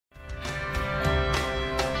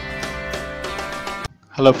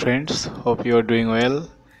Hello friends, hope you are doing well.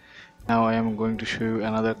 Now I am going to show you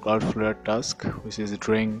another Cloudflare task, which is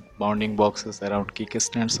drawing bounding boxes around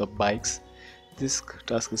kickstands of bikes. This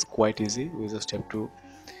task is quite easy. We just have to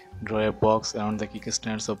draw a box around the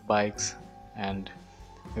kickstands of bikes and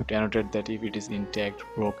we have to annotate that if it is intact,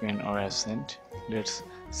 broken or absent. Let's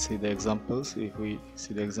see the examples. If we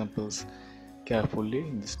see the examples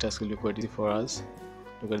carefully, this task will be quite easy for us.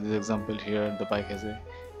 Look at this example here. The bike has a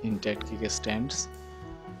intact kickstands.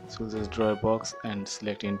 So just draw a box and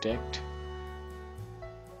select intact.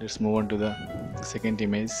 Let's move on to the second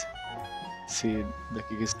image. See, the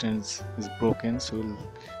kickstands is broken, so we'll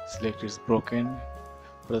select it's broken.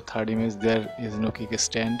 For the third image there is no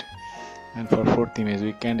kickstand, and for fourth image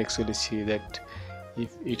we can't actually see that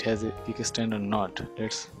if it has a kickstand or not.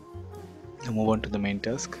 Let's move on to the main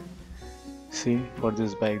task. See, for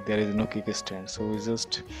this bike there is no kickstand, so we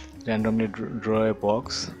just randomly draw a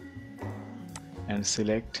box and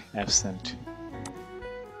select absent.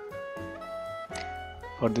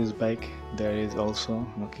 For this bike there is also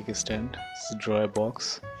no kickstand, so draw a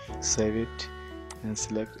box, save it and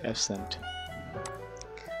select absent.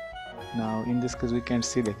 Now in this case we can't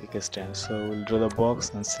see the kickstand, so we'll draw the box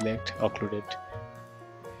and select occluded.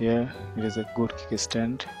 Here it is a good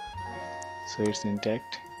kickstand, so it's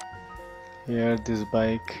intact. Here this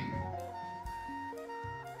bike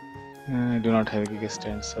do not have a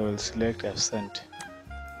kickstand, so we'll select absent.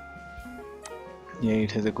 Here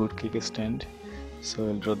it has a good kickstand, so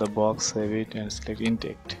we'll draw the box, save it and select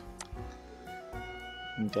intact.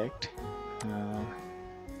 Intact.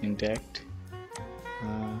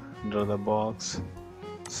 Draw the box,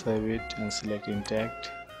 save it and select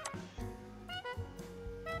intact.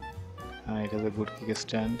 It has a good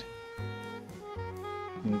kickstand.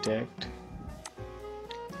 Intact.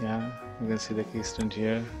 Yeah, you can see the kickstand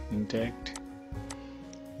here, intact.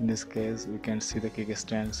 In this case we can see the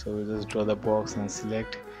kickstand, so we just draw the box and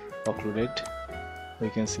select occluded. We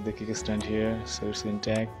can see the kickstand here, so it's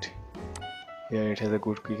intact. Here it has a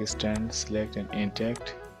good kickstand, select and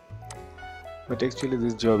intact. But actually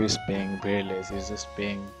this job is paying very less. It's just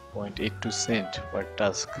paying 0.82 cent per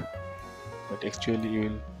task, but actually you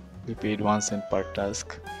will be paid 1 cent per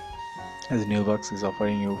task, as Neobux is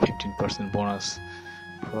offering you 15% bonus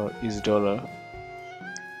for each dollar.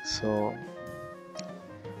 So,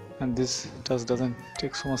 and this task doesn't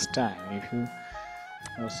take so much time. If you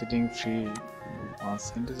are sitting free, 1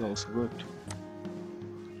 cent is also good.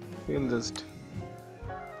 We'll just,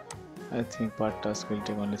 I think per task will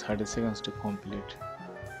take only 30 seconds to complete.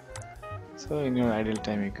 So in your idle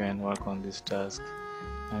time you can work on this task,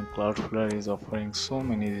 and Cloudflare is offering so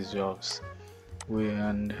many of these jobs. We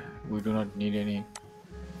do not need any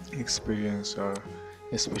experience or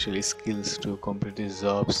especially skills to complete these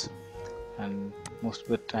jobs, and most of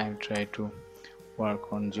the time try to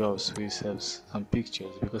work on jobs which have some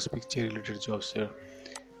pictures, because picture related jobs are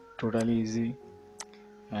totally easy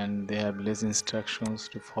and they have less instructions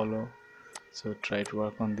to follow. So try to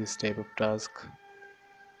work on this type of task.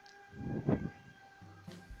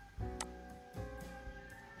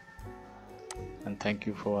 And thank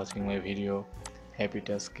you for watching my video. Happy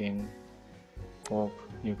tasking. Hope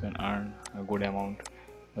you can earn a good amount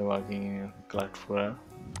by working in Cloudflare,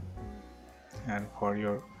 and for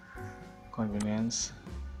your convenience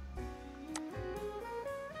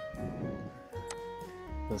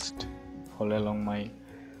just follow along my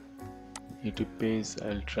YouTube page.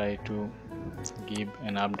 I'll try to give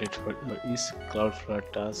an update for each Cloudflare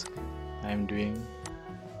task I am doing.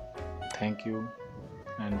 Thank you,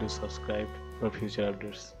 and do subscribe for future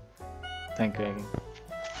updates. Thank you again.